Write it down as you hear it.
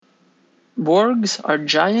Borgs are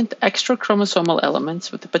giant extrachromosomal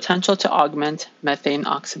elements with the potential to augment methane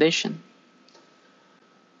oxidation.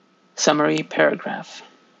 Summary paragraph.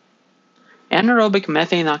 Anaerobic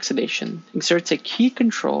methane oxidation exerts a key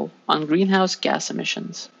control on greenhouse gas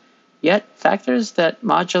emissions, yet factors that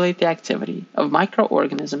modulate the activity of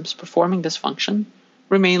microorganisms performing this function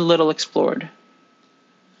remain little explored.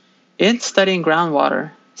 In studying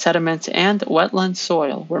groundwater, sediments, and wetland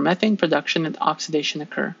soil where methane production and oxidation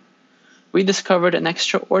occur, we discovered an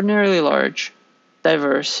extraordinarily large,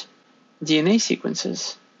 diverse DNA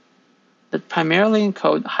sequences that primarily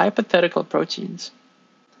encode hypothetical proteins.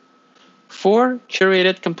 4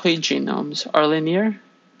 curated complete genomes are linear,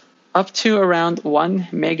 up to around 1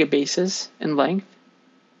 megabases in length,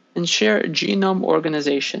 and share genome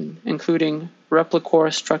organization, including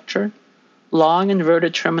replicore structure, long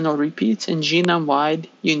inverted terminal repeats, and genome-wide,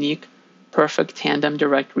 unique, perfect tandem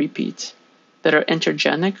direct repeats that are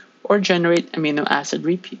intergenic or generate amino acid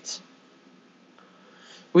repeats.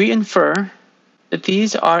 We infer that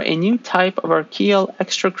these are a new type of archaeal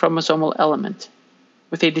extrachromosomal element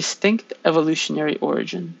with a distinct evolutionary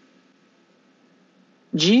origin.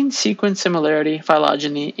 Gene sequence similarity,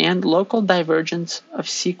 phylogeny, and local divergence of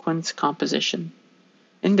sequence composition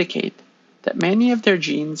indicate that many of their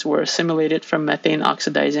genes were assimilated from methane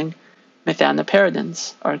oxidizing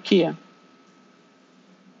methanoperidans, archaea.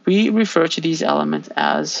 We refer to these elements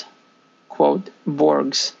as, quote,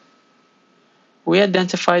 Borgs. We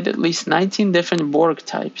identified at least 19 different Borg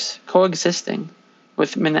types coexisting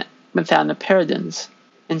with methanoperidans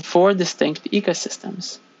in 4 distinct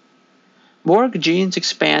ecosystems. Borg genes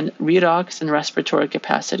expand redox and respiratory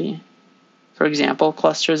capacity, for example,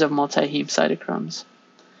 clusters of multi-heme cytochromes,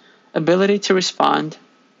 ability to respond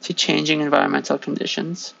to changing environmental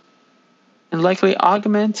conditions, and likely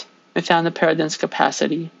augment methanoperidans'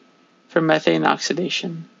 capacity for methane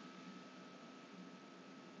oxidation.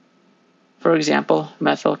 For example,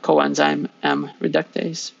 methyl coenzyme M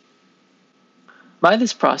reductase. By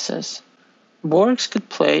this process, Borgs could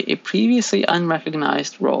play a previously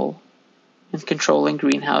unrecognized role in controlling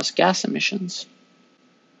greenhouse gas emissions.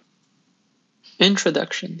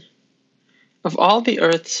 Introduction. Of all the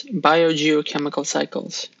Earth's biogeochemical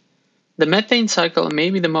cycles, the methane cycle may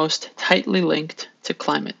be the most tightly linked to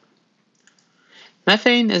climate.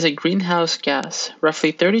 Methane is a greenhouse gas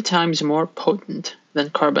roughly 30 times more potent than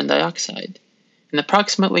carbon dioxide, and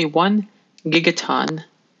approximately 1 gigaton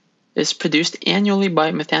is produced annually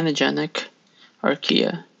by methanogenic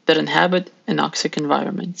archaea that inhabit anoxic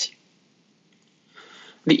environments.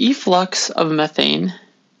 The efflux of methane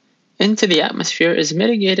into the atmosphere is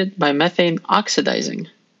mitigated by methane oxidizing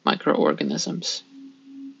microorganisms.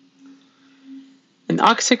 In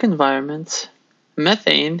oxic environments,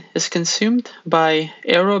 methane is consumed by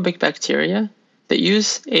aerobic bacteria that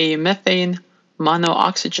use a methane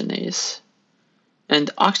monooxygenase and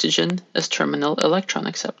oxygen as terminal electron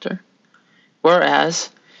acceptor, whereas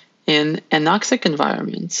in anoxic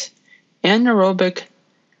environments, anaerobic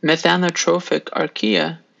methanotrophic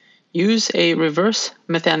archaea use a reverse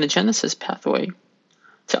methanogenesis pathway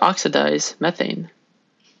to oxidize methane,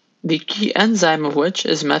 the key enzyme of which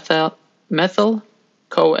is methyl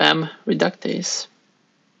CoM reductase.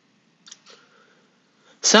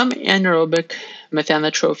 Some anaerobic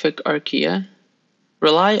methanotrophic archaea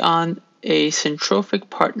rely on a syntrophic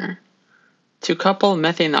partner to couple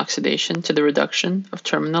methane oxidation to the reduction of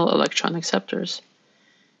terminal electron acceptors.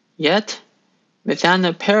 Yet,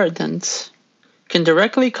 methanoperidans can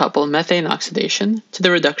directly couple methane oxidation to the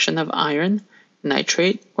reduction of iron,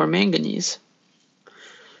 nitrate, or manganese.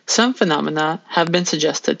 Some phenomena have been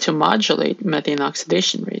suggested to modulate methane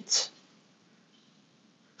oxidation rates.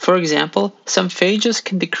 For example, some phages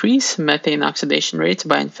can decrease methane oxidation rates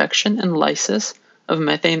by infection and lysis of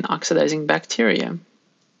methane oxidizing bacteria,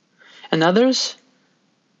 and others,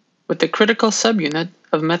 with the critical subunit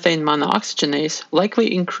of methane monooxygenase,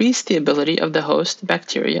 likely increase the ability of the host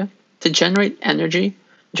bacteria to generate energy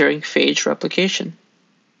during phage replication.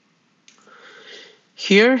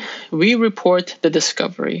 Here, we report the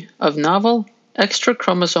discovery of novel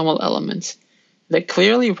extrachromosomal elements that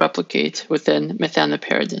clearly replicate within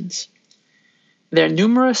methanoperidans. Their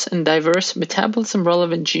numerous and diverse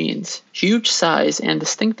metabolism-relevant genes, huge size, and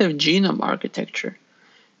distinctive genome architecture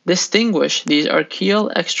distinguish these archaeal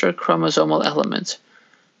extrachromosomal elements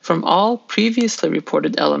from all previously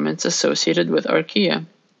reported elements associated with archaea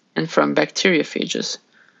and from bacteriophages,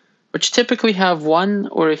 which typically have one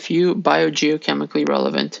or a few biogeochemically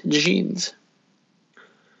relevant genes.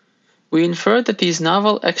 We infer that these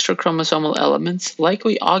novel extrachromosomal elements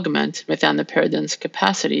likely augment methanoperidans'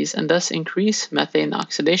 capacities and thus increase methane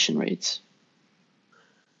oxidation rates.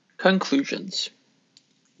 Conclusions.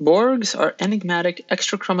 Borgs are enigmatic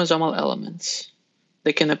extrachromosomal elements.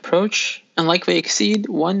 They can approach and likely exceed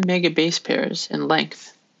 1 megabase pairs in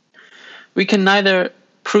length. We can neither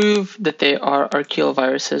prove that they are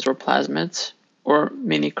archaeoviruses or plasmids or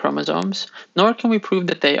mini chromosomes, nor can we prove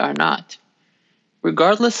that they are not.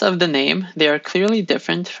 Regardless of the name, they are clearly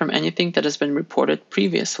different from anything that has been reported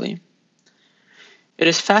previously. It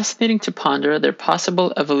is fascinating to ponder their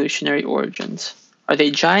possible evolutionary origins. Are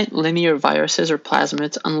they giant linear viruses or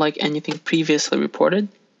plasmids unlike anything previously reported?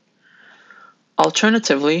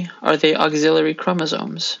 Alternatively, are they auxiliary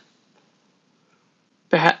chromosomes?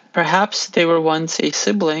 Perhaps they were once a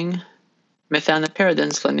sibling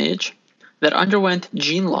Methanoperidans lineage that underwent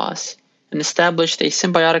gene loss and established a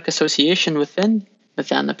symbiotic association within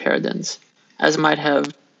Methanoperidans, as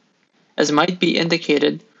might be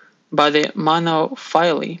indicated by the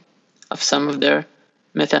monophyly of some of their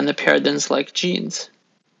Methanoperidans-like genes.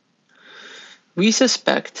 We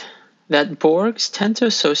suspect that Borgs tend to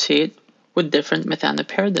associate with different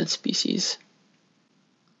Methanoperidan species.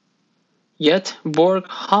 Yet Borg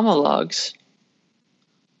homologous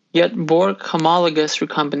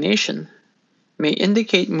recombination may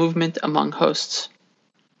indicate movement among hosts.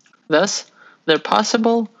 Thus, their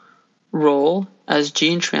possible role as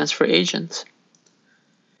gene transfer agents.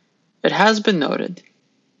 It has been noted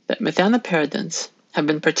that Methanoperidans have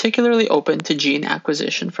been particularly open to gene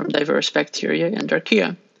acquisition from diverse bacteria and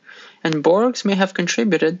archaea, and Borgs may have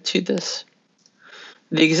contributed to this.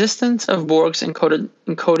 The existence of Borgs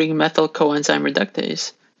encoding methyl coenzyme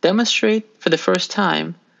reductase demonstrate for the first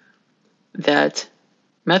time that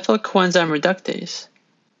methyl coenzyme reductase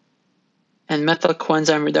and methyl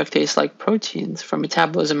coenzyme reductase-like proteins for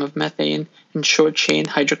metabolism of methane and short-chain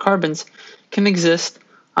hydrocarbons can exist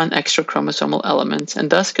on extrachromosomal elements and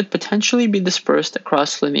thus could potentially be dispersed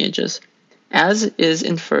across lineages, as is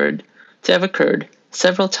inferred to have occurred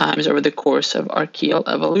several times over the course of archaeal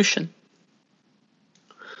evolution.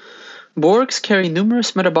 Borgs carry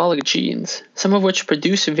numerous metabolic genes, some of which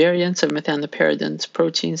produce variants of Methanoperidans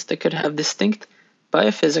proteins that could have distinct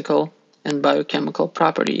biophysical and biochemical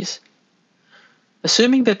properties.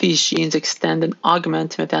 Assuming that these genes extend and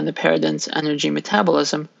augment Methanoperidans' energy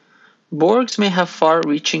metabolism, Borgs may have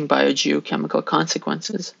far-reaching biogeochemical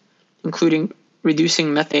consequences, including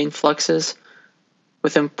reducing methane fluxes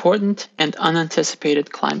with important and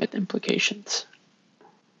unanticipated climate implications.